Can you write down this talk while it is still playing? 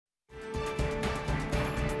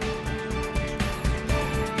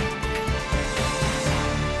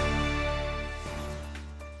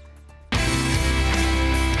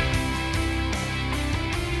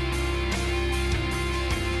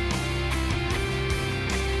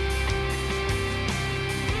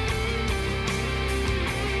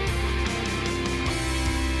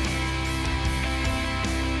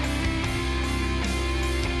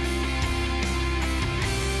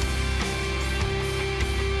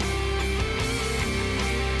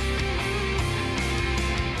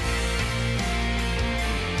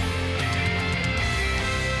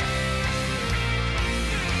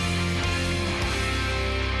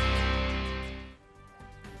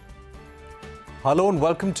Hello and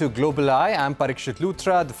welcome to Global Eye. I'm Parikshit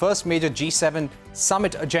Luthra. The first major G7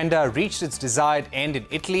 summit agenda reached its desired end in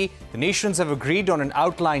Italy. The nations have agreed on an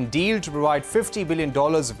outline deal to provide $50 billion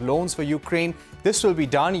of loans for Ukraine. This will be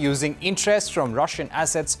done using interest from Russian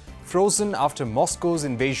assets frozen after Moscow's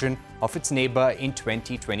invasion of its neighbor in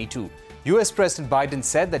 2022. US President Biden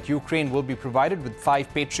said that Ukraine will be provided with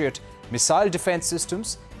 5 Patriot missile defense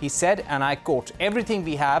systems. He said, and I quote, "Everything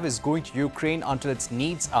we have is going to Ukraine until its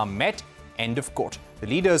needs are met." End of quote. The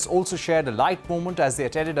leaders also shared a light moment as they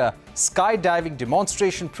attended a skydiving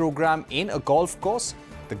demonstration program in a golf course.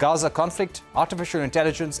 The Gaza conflict, artificial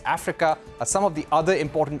intelligence, Africa are some of the other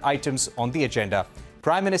important items on the agenda.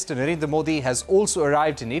 Prime Minister Narendra Modi has also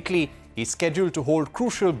arrived in Italy. He's scheduled to hold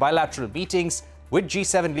crucial bilateral meetings with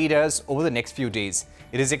G7 leaders over the next few days.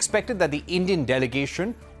 It is expected that the Indian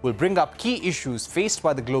delegation will bring up key issues faced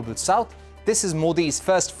by the Global South. This is Modi's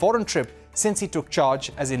first foreign trip since he took charge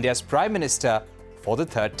as India's Prime Minister for the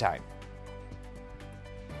third time.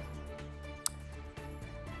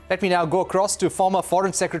 Let me now go across to former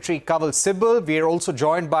Foreign Secretary Kanwal Sibal. We are also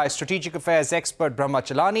joined by strategic affairs expert Brahma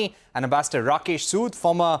Chellaney and Ambassador Rakesh Sood,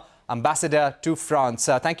 former ambassador to France.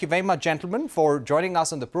 Thank you very much, gentlemen, for joining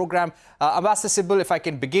us on the program. Ambassador Sibal, if I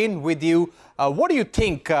can begin with you, what do you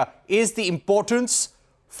think is the importance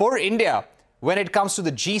for India when it comes to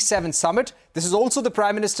the G7 summit? This is also the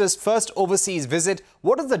Prime Minister's first overseas visit.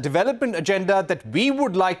 What is the development agenda that we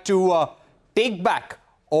would like to take back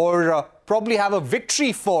or probably have a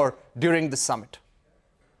victory for during the summit?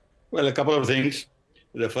 Well, a couple of things.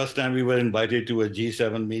 The first time we were invited to a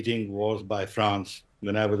G7 meeting was by France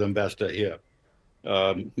when I was ambassador here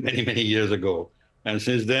many years ago. And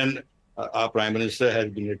since then, our Prime Minister has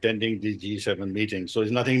been attending these G7 meetings. So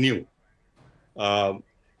it's nothing new.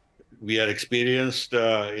 We are experienced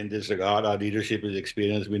in this regard. Our leadership is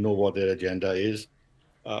experienced. We know what their agenda is.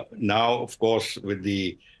 Now, of course, with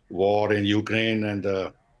the war in Ukraine and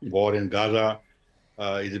the war in Gaza,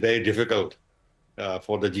 it's very difficult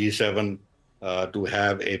for the G7 to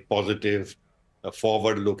have a positive,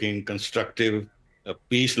 forward-looking, constructive,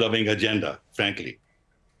 peace-loving agenda, frankly.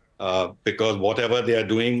 Because whatever they are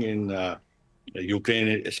doing in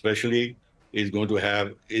Ukraine especially is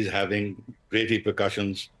having great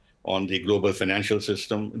repercussions on the global financial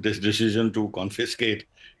system. This decision to confiscate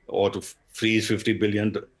or to freeze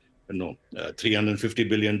 $350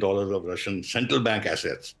 billion of Russian central bank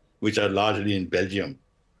assets, which are largely in Belgium,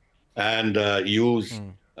 and use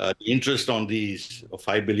the interest on these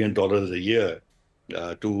 $5 billion a year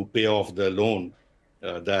to pay off the loan,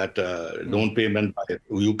 loan payment by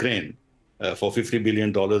Ukraine for $50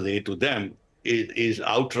 billion aid to them is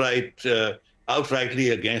outrightly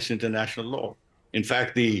against international law. In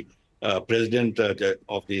fact, the president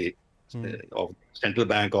of the Central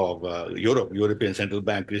Bank of European Central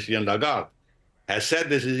Bank, Christine Lagarde, has said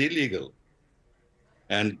this is illegal.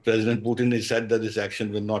 And President Putin has said that this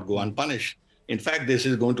action will not go unpunished. In fact, this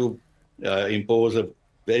is going to impose a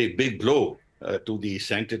very big blow to the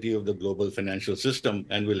sanctity of the global financial system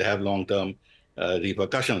and will have long-term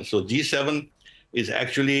repercussions. So G7 is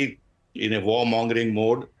actually in a warmongering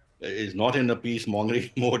mode, is not in a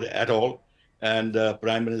peace-mongering mode at all. And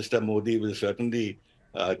Prime Minister Modi will certainly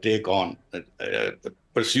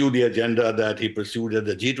pursue the agenda that he pursued at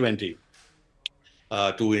the G20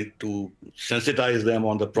 to sensitize them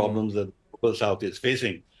on the problems that the global South is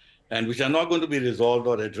facing, and which are not going to be resolved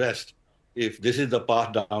or addressed if this is the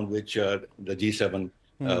path down which the G7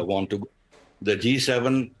 want to go. The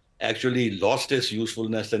G7 actually lost its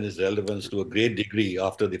usefulness and its relevance to a great degree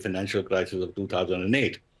after the financial crisis of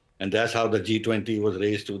 2008. And that's how the G20 was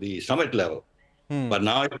raised to the summit level. But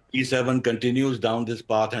now if G7 continues down this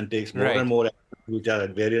path and takes more and more actions which are at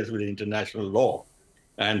variance with international law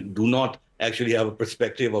and do not actually have a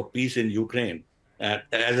perspective of peace in Ukraine,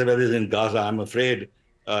 as well as in Gaza, I'm afraid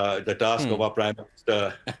the task of our Prime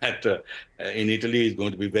Minister in Italy is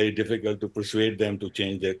going to be very difficult to persuade them to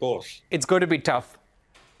change their course. It's going to be tough.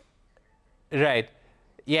 Right.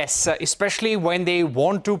 Yes, especially when they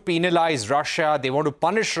want to penalize Russia, they want to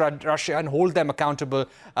punish Russia and hold them accountable.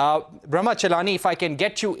 Brahma Chellaney, if I can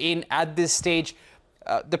get you in at this stage,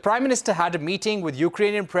 the Prime Minister had a meeting with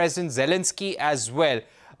Ukrainian President Zelensky as well.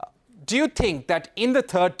 Do you think that in the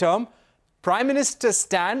third term, Prime Minister's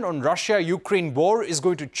stand on Russia-Ukraine war is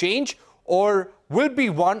going to change or will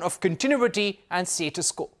be one of continuity and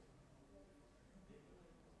status quo?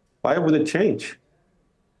 Why would it change?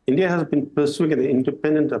 India has been pursuing an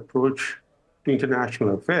independent approach to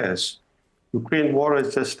international affairs. Ukraine war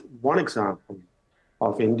is just one example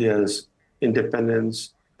of India's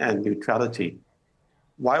independence and neutrality.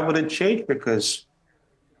 Why would it change? Because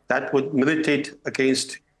that would militate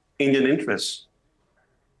against Indian interests.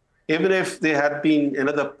 Even if there had been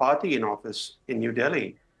another party in office in New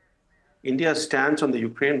Delhi, India's stance on the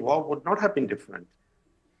Ukraine war would not have been different.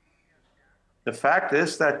 The fact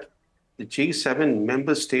is that the G7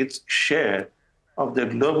 member states' share of the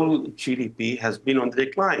global GDP has been on the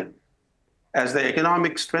decline. As their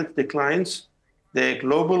economic strength declines, their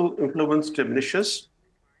global influence diminishes,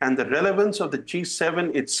 and the relevance of the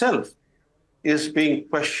G7 itself is being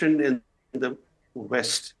questioned in the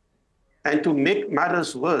West. And to make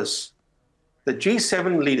matters worse, the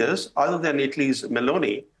G7 leaders, other than Italy's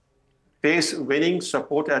Meloni, face winning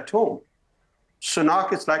support at home.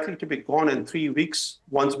 Sunak is likely to be gone in 3 weeks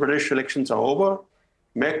once British elections are over.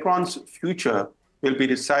 Macron's future will be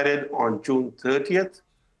decided on June 30th.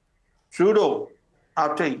 Trudeau,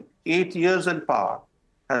 after 8 years in power,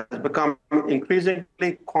 has become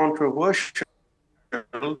increasingly controversial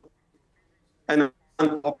and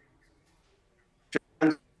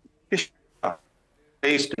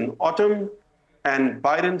based in autumn, and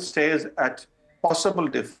Biden stays at possible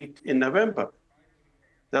defeat in November.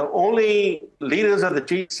 The only leaders of the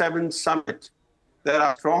G7 summit that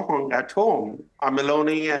are strong at home are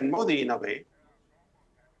Meloni and Modi in a way.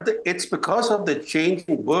 It's because of the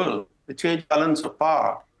changing world, the changing balance of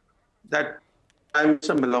power, that Prime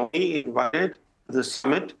Minister Meloni invited to the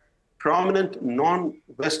summit prominent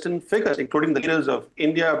non-Western figures, including the leaders of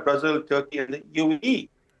India, Brazil, Turkey, and the UAE.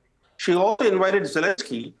 She also invited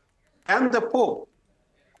Zelensky and the Pope,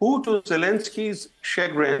 who, to Zelensky's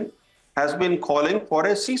chagrin, has been calling for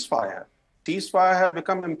a ceasefire. Ceasefire has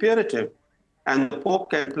become imperative, and the Pope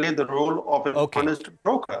can play the role of an honest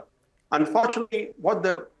broker. Unfortunately, what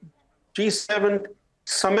the G7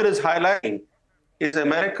 summit is highlighting is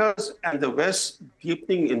America's and the West's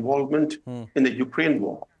deepening involvement in the Ukraine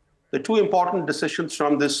war. The two important decisions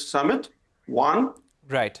from this summit: one,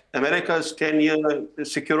 America's 10-year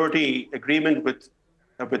security agreement with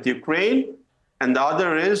Ukraine, and the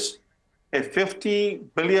other is a $50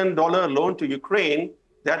 billion loan to Ukraine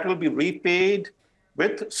that will be repaid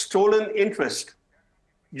with stolen interest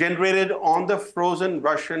generated on the frozen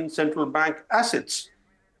Russian central bank assets.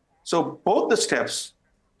 So both the steps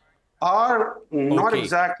are not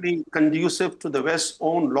exactly conducive to the West's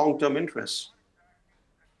own long-term interests.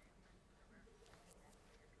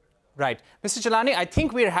 Right. Mr. Chellaney, I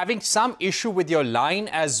think we're having some issue with your line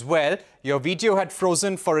as well. Your video had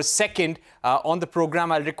frozen for a second on the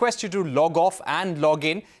program. I'll request you to log off and log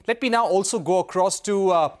in. Let me now also go across to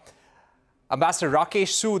Ambassador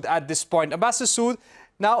Rakesh Sood at this point. Ambassador Sood,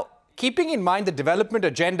 now, keeping in mind the development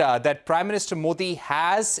agenda that Prime Minister Modi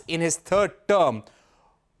has in his third term,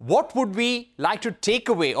 what would we like to take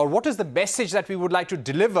away, or what is the message that we would like to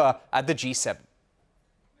deliver at the G7?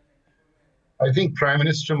 I think Prime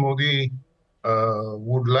Minister Modi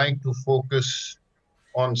would like to focus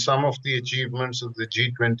on some of the achievements of the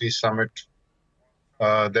G20 summit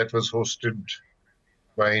that was hosted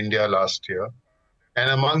by India last year.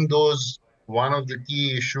 And among those, one of the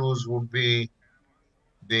key issues would be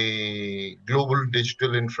the global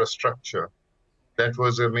digital infrastructure. That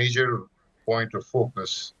was a major point of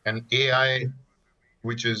focus. And AI,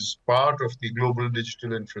 which is part of the global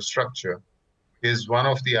digital infrastructure, is one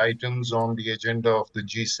of the items on the agenda of the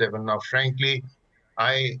G7. Now, frankly,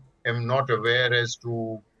 I am not aware as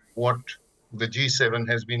to what the G7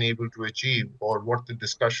 has been able to achieve or what the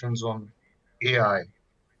discussions on AI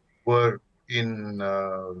were in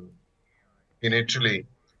Italy.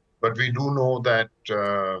 But we do know that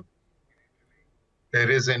there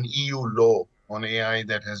is an EU law on AI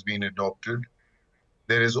that has been adopted.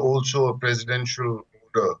 There is also a presidential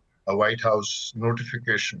order, a White House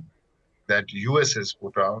notification that US has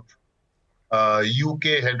put out. UK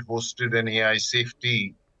had hosted an AI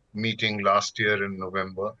safety meeting last year in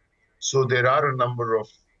November. So there are a number of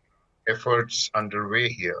efforts underway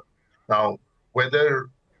here. Now, whether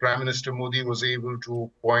Prime Minister Modi was able to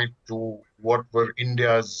point to what were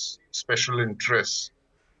India's special interests,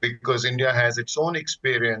 because India has its own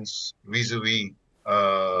experience vis-a-vis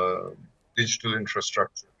digital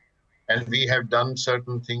infrastructure. And we have done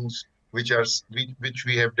certain things which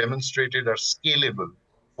we have demonstrated are scalable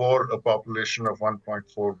for a population of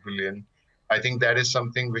 1.4 billion. I think that is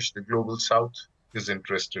something which the Global South is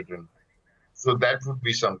interested in. So that would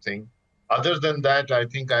be something. Other than that, I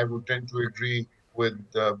think I would tend to agree with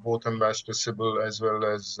both Ambassador Sibal as well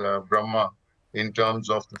as Brahma in terms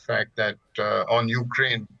of the fact that on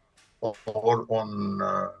Ukraine or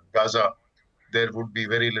on Gaza, there would be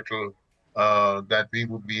very little that we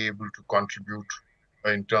would be able to contribute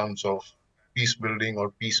in terms of peace building or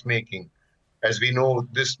peacemaking. As we know,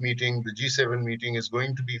 this meeting, the G7 meeting, is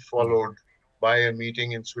going to be followed by a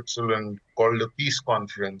meeting in Switzerland called the Peace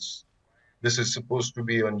Conference, This is supposed to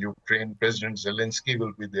be on Ukraine. President Zelensky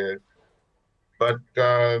will be there. But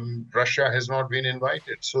Russia has not been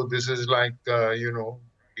invited. So this is like,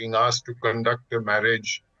 being asked to conduct a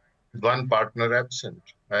marriage with one partner absent.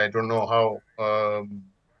 I don't know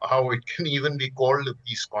how it can even be called a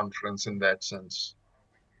peace conference in that sense.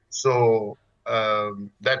 So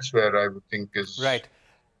that's where I would think is... Right.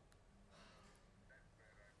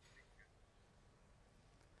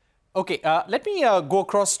 Okay, let me go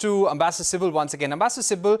across to Ambassador Sibal once again.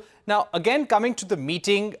 Ambassador Sibal, now again coming to the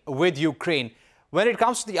meeting with Ukraine. When it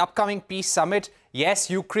comes to the upcoming peace summit, yes,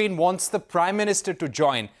 Ukraine wants the Prime Minister to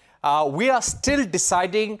join. We are still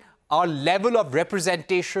deciding our level of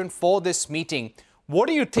representation for this meeting. What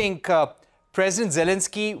do you think President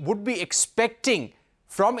Zelensky would be expecting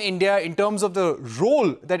from India in terms of the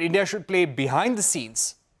role that India should play behind the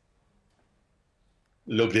scenes?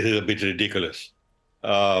 Look, this is a bit ridiculous.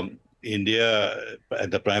 India at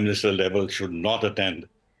the Prime Minister level should not attend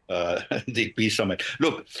the peace summit.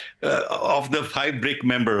 Look, of the 5 BRIC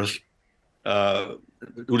members,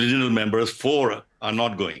 original members, 4 are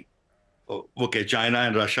not going. Okay, China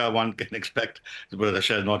and Russia, one can expect, but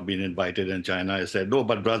Russia has not been invited and China has said no,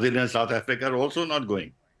 but Brazil and South Africa are also not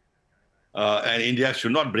going. And India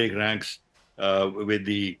should not break ranks with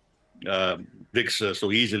the BRICS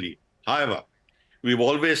so easily. However, we've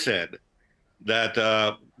always said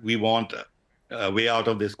that we want a way out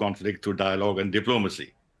of this conflict through dialogue and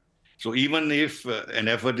diplomacy. So even if an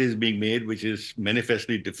effort is being made which is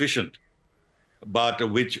manifestly deficient, but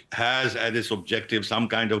which has as its objective some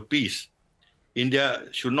kind of peace, India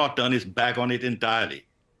should not turn its back on it entirely.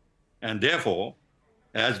 And therefore,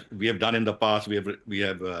 as we have done in the past, we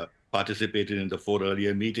have participated in the 4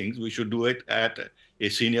 earlier meetings, we should do it at a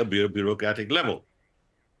senior bureaucratic level,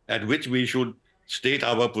 at which we should state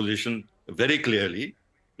our position very clearly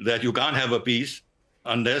that you can't have a peace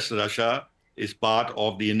unless Russia is part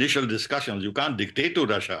of the initial discussions. You can't dictate to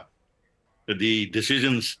Russia the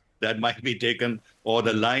decisions that might be taken or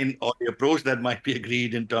the line or the approach that might be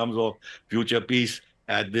agreed in terms of future peace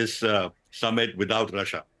at this summit without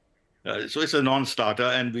Russia. So it's a non-starter,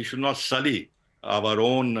 and we should not sully our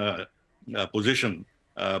own position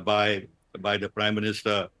by the Prime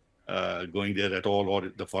Minister going there at all,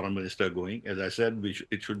 or the Foreign Minister going. As I said,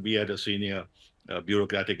 it should be at a senior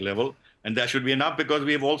bureaucratic level, and that should be enough, because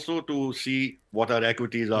we have also to see what our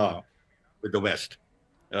equities are with the West,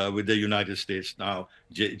 with the United States. Now,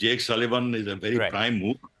 Jake Sullivan is a very prime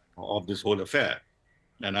move of this whole affair,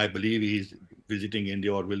 and I believe he's visiting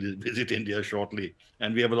India or will visit India shortly.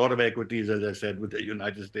 And we have a lot of equities, as I said, with the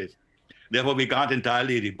United States. Therefore, we can't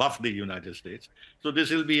entirely rebuff the United States. So this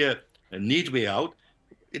will be a neat way out.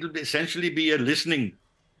 It will essentially be a listening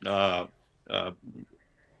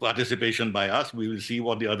participation by us. We will see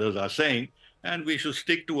what the others are saying, and we should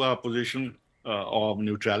stick to our position of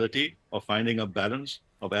neutrality, of finding a balance,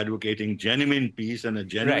 of advocating genuine peace and a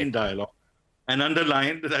genuine dialogue, and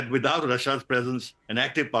underline that without Russia's presence and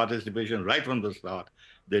active participation right from the start,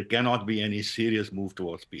 there cannot be any serious move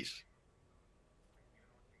towards peace.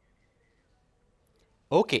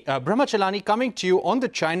 Okay, Brahma Chellaney, coming to you on the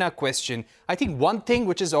China question, I think one thing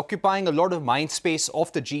which is occupying a lot of mind space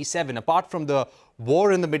of the G7, apart from the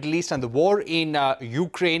war in the Middle East and the war in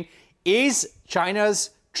Ukraine, is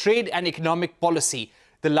China's trade and economic policy.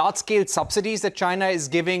 The large-scale subsidies that China is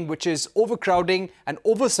giving, which is overcrowding and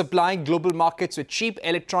oversupplying global markets with cheap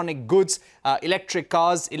electronic goods, electric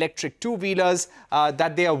cars, electric two-wheelers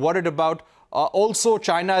that they are worried about. Also,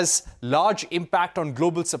 China's large impact on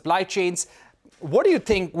global supply chains. What do you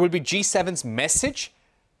think will be G7's message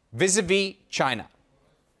vis-a-vis China?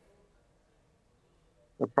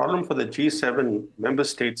 The problem for the G7 member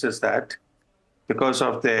states is that because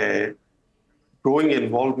of their growing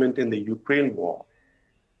involvement in the Ukraine war,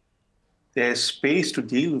 their space to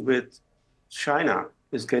deal with China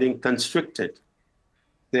is getting constricted.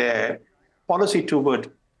 Their policy toward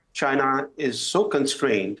China is so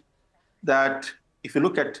constrained that if you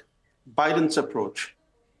look at Biden's approach,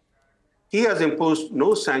 he has imposed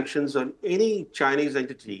no sanctions on any Chinese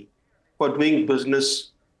entity for doing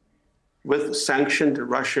business with sanctioned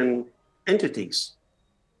Russian entities.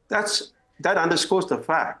 That underscores the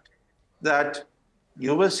fact that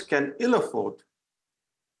US can ill afford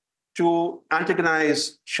to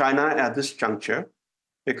antagonize China at this juncture,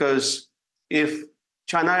 because if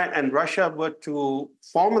China and Russia were to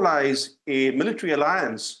formalize a military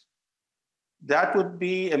alliance, that would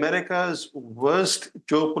be America's worst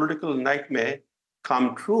geopolitical nightmare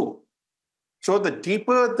come true. So the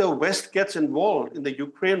deeper the West gets involved in the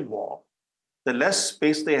Ukraine war, the less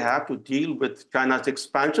space they have to deal with China's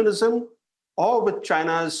expansionism or with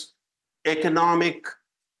China's economic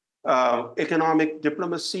economic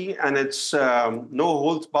diplomacy and its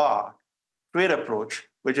no-holds-barred trade approach,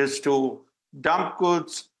 which is to dump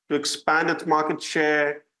goods, to expand its market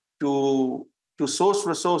share, to source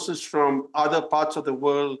resources from other parts of the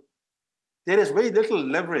world, there is very little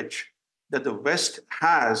leverage that the West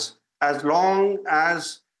has as long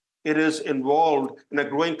as it is involved in a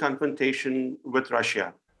growing confrontation with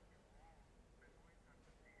Russia.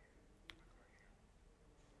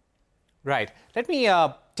 Right. Let me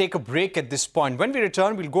take a break at this point. When we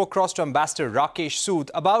return, we'll go across to Ambassador Rakesh Sood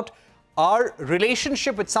about our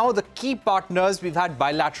relationship with some of the key partners we've had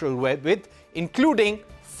bilateral with, including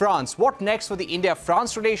France. What next for the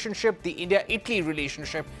India-France relationship, the India-Italy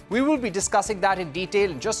relationship? We will be discussing that in detail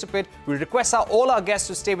in just a bit. We'll request all our guests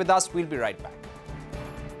to stay with us. We'll be right back.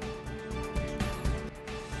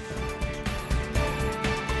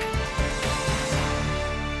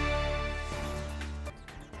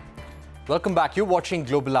 Welcome back. You're watching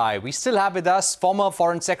Global Eye. We still have with us former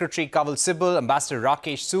Foreign Secretary Kanwal Sibal, Ambassador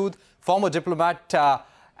Rakesh Sood, former diplomat,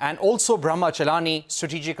 and also Brahma Chellaney,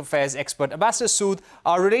 strategic affairs expert. Ambassador Sood,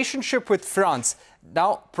 our relationship with France.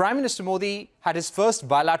 Now, Prime Minister Modi had his first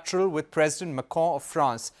bilateral with President Macron of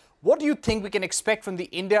France. What do you think we can expect from the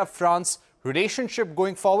India-France relationship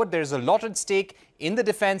going forward? There's a lot at stake in the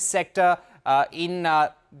defense sector, in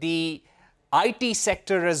the IT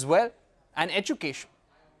sector as well, and education.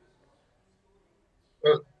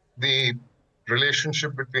 Well, the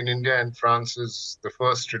relationship between India and France is the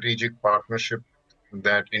first strategic partnership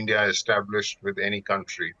that India established with any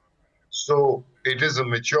country. So it is a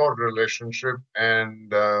mature relationship, and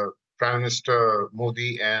Prime Minister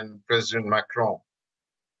Modi and President Macron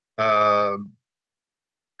have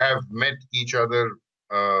met each other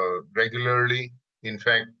regularly. In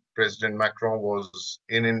fact, President Macron was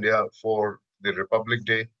in India for the Republic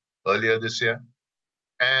Day earlier this year.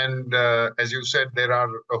 And as you said, there are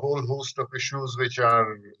a whole host of issues which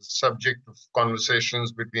are subject to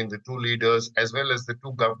conversations between the two leaders, as well as the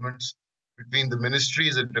two governments, between the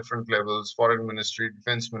ministries at different levels, Foreign Ministry,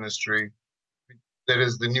 Defense Ministry. There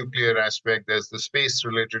is the nuclear aspect, there's the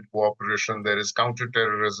space-related cooperation, there is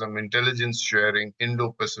counterterrorism, intelligence sharing,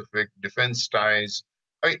 Indo-Pacific, defense ties.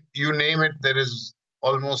 You name it, there is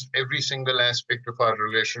almost every single aspect of our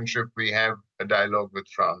relationship. We have a dialogue with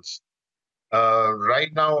France.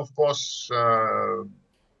 Right now, of course,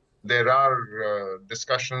 there are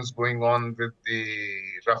discussions going on with the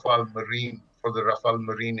Rafale Marine, for the Rafale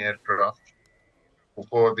Marine aircraft,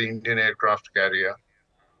 for the Indian aircraft carrier.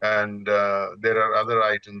 And there are other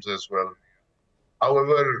items as well.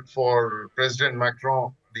 However, for President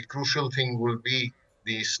Macron, the crucial thing will be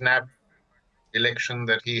the snap election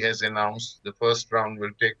that he has announced. The first round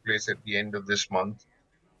will take place at the end of this month.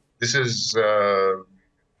 This is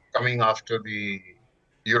coming after the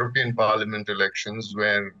European Parliament elections,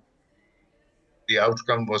 where the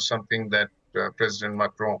outcome was something that President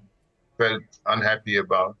Macron felt unhappy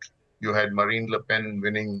about. You had Marine Le Pen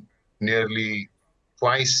winning nearly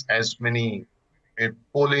twice as many,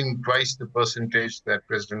 polling twice the percentage that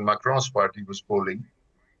President Macron's party was polling.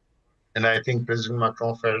 And I think President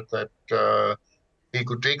Macron felt that he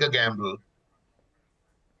could take a gamble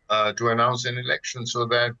to announce an election, so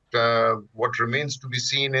that what remains to be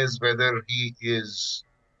seen is whether he is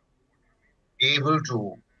able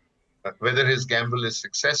to, whether his gamble is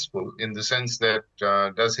successful, in the sense that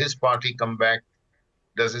does his party come back,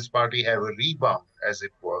 does his party have a rebound, as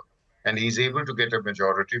it were, and he's able to get a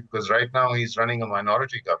majority, because right now he's running a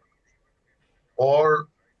minority government, or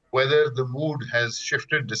whether the mood has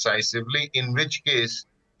shifted decisively, in which case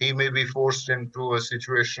he may be forced into a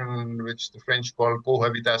situation which the French call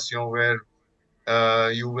cohabitation, where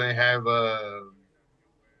you may have a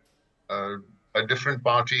different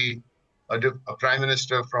party, a prime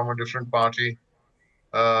minister from a different party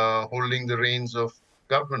holding the reins of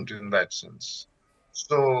government in that sense.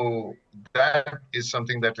 So that is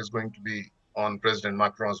something that is going to be on President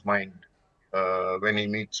Macron's mind when he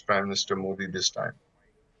meets Prime Minister Modi this time.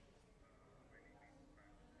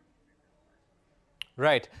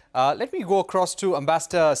 Right. Let me go across to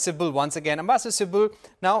Ambassador Sibal once again. Ambassador Sibal,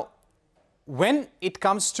 now, when it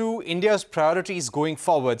comes to India's priorities going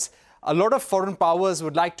forwards, a lot of foreign powers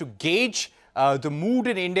would like to gauge the mood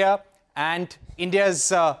in India and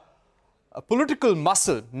India's political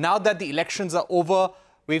muscle now that the elections are over.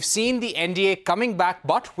 We've seen the NDA coming back,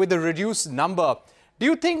 but with a reduced number. Do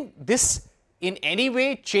you think this in any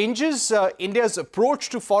way changes India's approach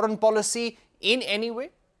to foreign policy in any way?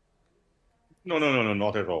 No,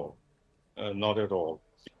 not at all. Not at all.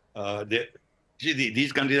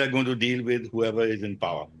 These countries are going to deal with whoever is in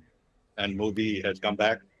power. And Modi has come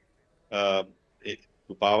back to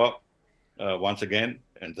power once again.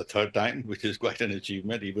 and the third time, which is quite an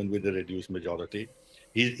achievement, even with a reduced majority.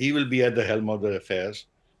 He will be at the helm of the affairs.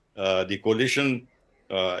 The coalition,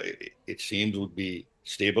 it seems, would be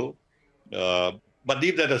stable. But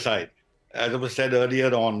leave that aside. As was said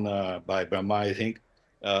earlier on by Brahma, I think,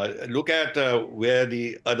 look at where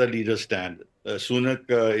the other leaders stand. Sunak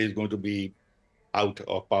is going to be out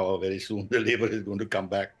of power very soon. The Labour is going to come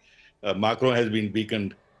back. Macron has been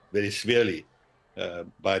weakened very severely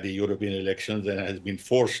by the European elections and has been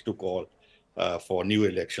forced to call for new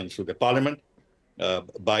elections to the parliament.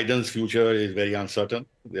 Biden's future is very uncertain.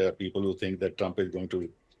 There are people who think that Trump is going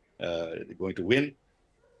to win.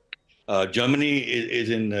 Germany is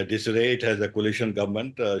in disarray. It has a coalition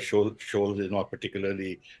government. Scholz is not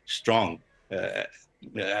particularly strong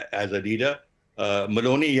as a leader.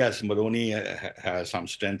 Meloni, yes, Meloni has some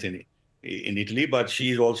strength in Italy, but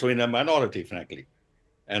she's also in a minority, frankly.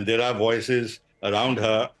 And there are voices around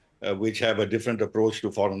her which have a different approach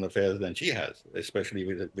to foreign affairs than she has, especially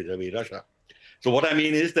vis-a-vis Russia. So what I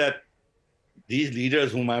mean is that these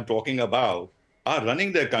leaders whom I'm talking about are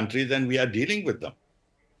running their countries, and we are dealing with them.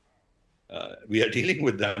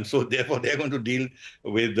 So therefore, they're going to deal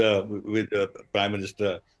with Prime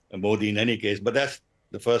Minister Modi in any case. But that's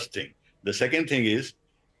the first thing. The second thing is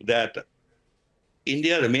that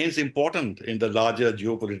India remains important in the larger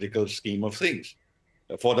geopolitical scheme of things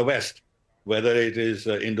for the West, whether it is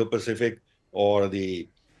Indo-Pacific or the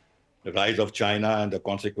rise of China and the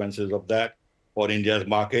consequences of that, for India's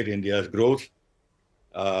market, India's growth,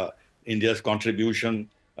 India's contribution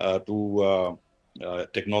to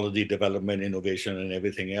technology development, innovation, and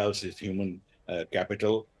everything else is human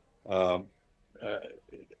capital,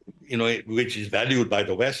 which is valued by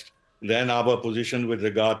the West. Then our position with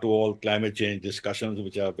regard to all climate change discussions,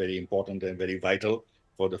 which are very important and very vital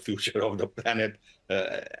for the future of the planet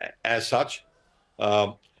as such.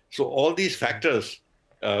 So all these factors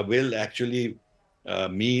will actually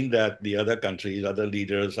mean that the other countries, other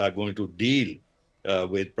leaders are going to deal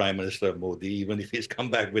with Prime Minister Modi, even if he's come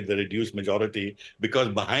back with the reduced majority, because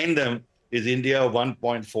behind them is India,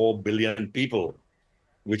 1.4 billion people,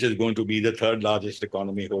 which is going to be the third largest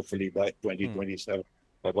economy, hopefully by 2027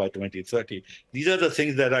 or by 2030. These are the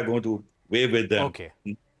things that are going to weigh with them. Okay.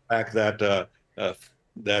 The fact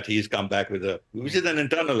that he's come back with which is an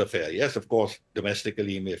internal affair. Yes, of course,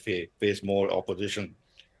 domestically he may face more opposition,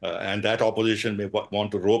 and that opposition may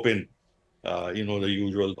want to rope in the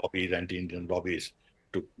usual lobbies, anti-Indian lobbies,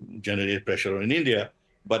 to generate pressure on India.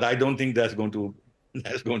 But I don't think that's going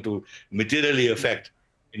to materially affect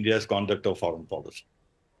India's conduct of foreign policy.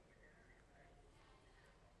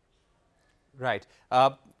 Right.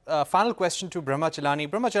 Final question to Brahma Chellaney.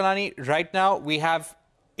 Brahma Chellaney, right now we have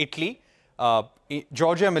Italy,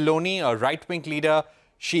 Giorgia Meloni, a right-wing leader.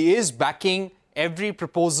 She is backing every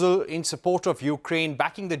proposal in support of Ukraine,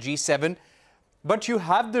 backing the G7. But you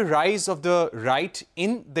have the rise of the right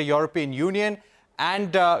in the European Union,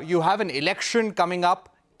 and you have an election coming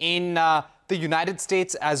up in the United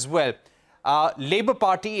States as well. Labour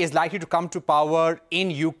Party is likely to come to power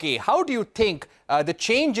in UK. How do you think the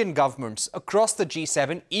change in governments across the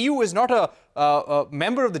G7, EU is not a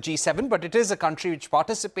member of the G7, but it is a country which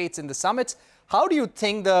participates in the summits. How do you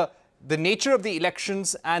think the nature of the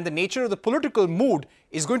elections and the nature of the political mood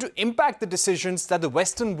is going to impact the decisions that the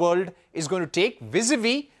Western world is going to take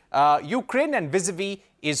vis-a-vis Ukraine and vis-a-vis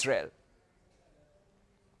Israel?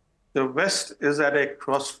 The West is at a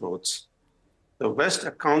crossroads. The West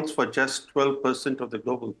accounts for just 12% of the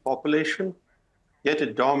global population, yet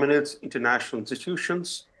it dominates international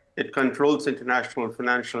institutions. It controls international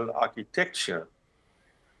financial architecture.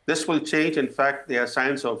 This will change. In fact, there are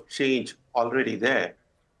signs of change already there.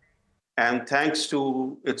 And thanks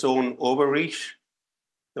to its own overreach,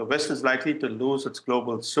 the West is likely to lose its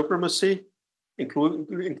global supremacy,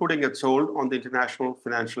 including its hold on the international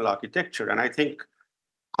financial architecture. And I think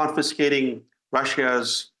confiscating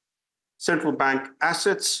Russia's central bank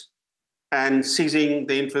assets and seizing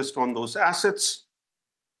the interest on those assets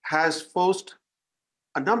has forced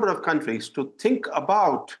a number of countries to think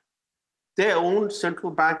about their own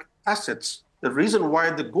central bank assets. The reason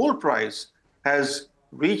why the gold price has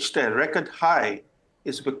reached a record high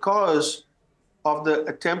is because of the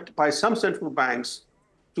attempt by some central banks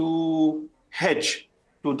to hedge,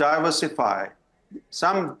 to diversify.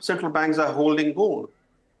 Some central banks are holding gold.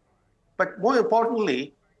 But more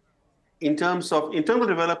importantly, in terms of internal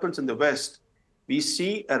developments in the West, we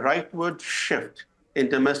see a rightward shift in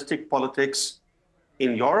domestic politics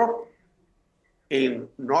in Europe, in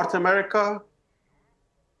North America.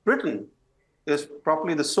 Britain is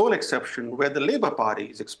probably the sole exception where the Labour Party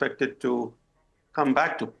is expected to come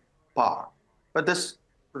back to power. But this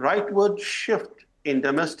rightward shift in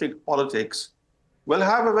domestic politics will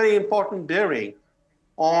have a very important bearing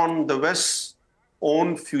on the West's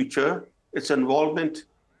own future, its involvement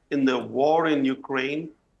in the war in Ukraine.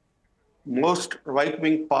 Most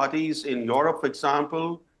right-wing parties in Europe, for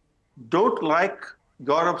example, don't like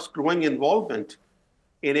Europe's growing involvement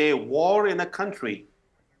in a war in a country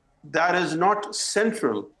that is not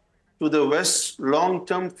central to the West's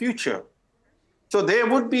long-term future. So there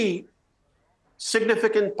would be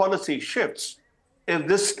significant policy shifts if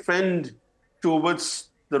this trend towards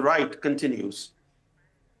the right continues.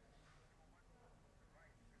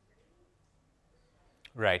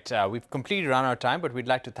 Right. We've completely run out of time, but we'd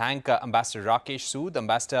like to thank Ambassador Rakesh Sood,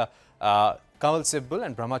 Ambassador Kanwal Sibal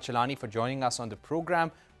and Brahma Chellaney for joining us on the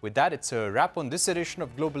program. With that, it's a wrap on this edition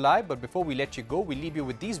of Global Eye. But before we let you go, we leave you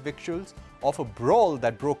with these visuals of a brawl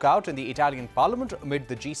that broke out in the Italian parliament amid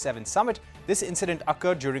the G7 summit. This incident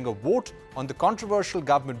occurred during a vote on the controversial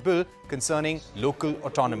government bill concerning local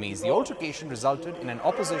autonomies. The altercation resulted in an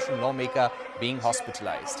opposition lawmaker being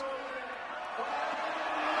hospitalized.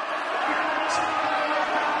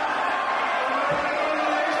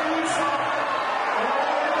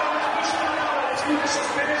 Thank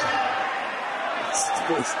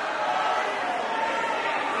you.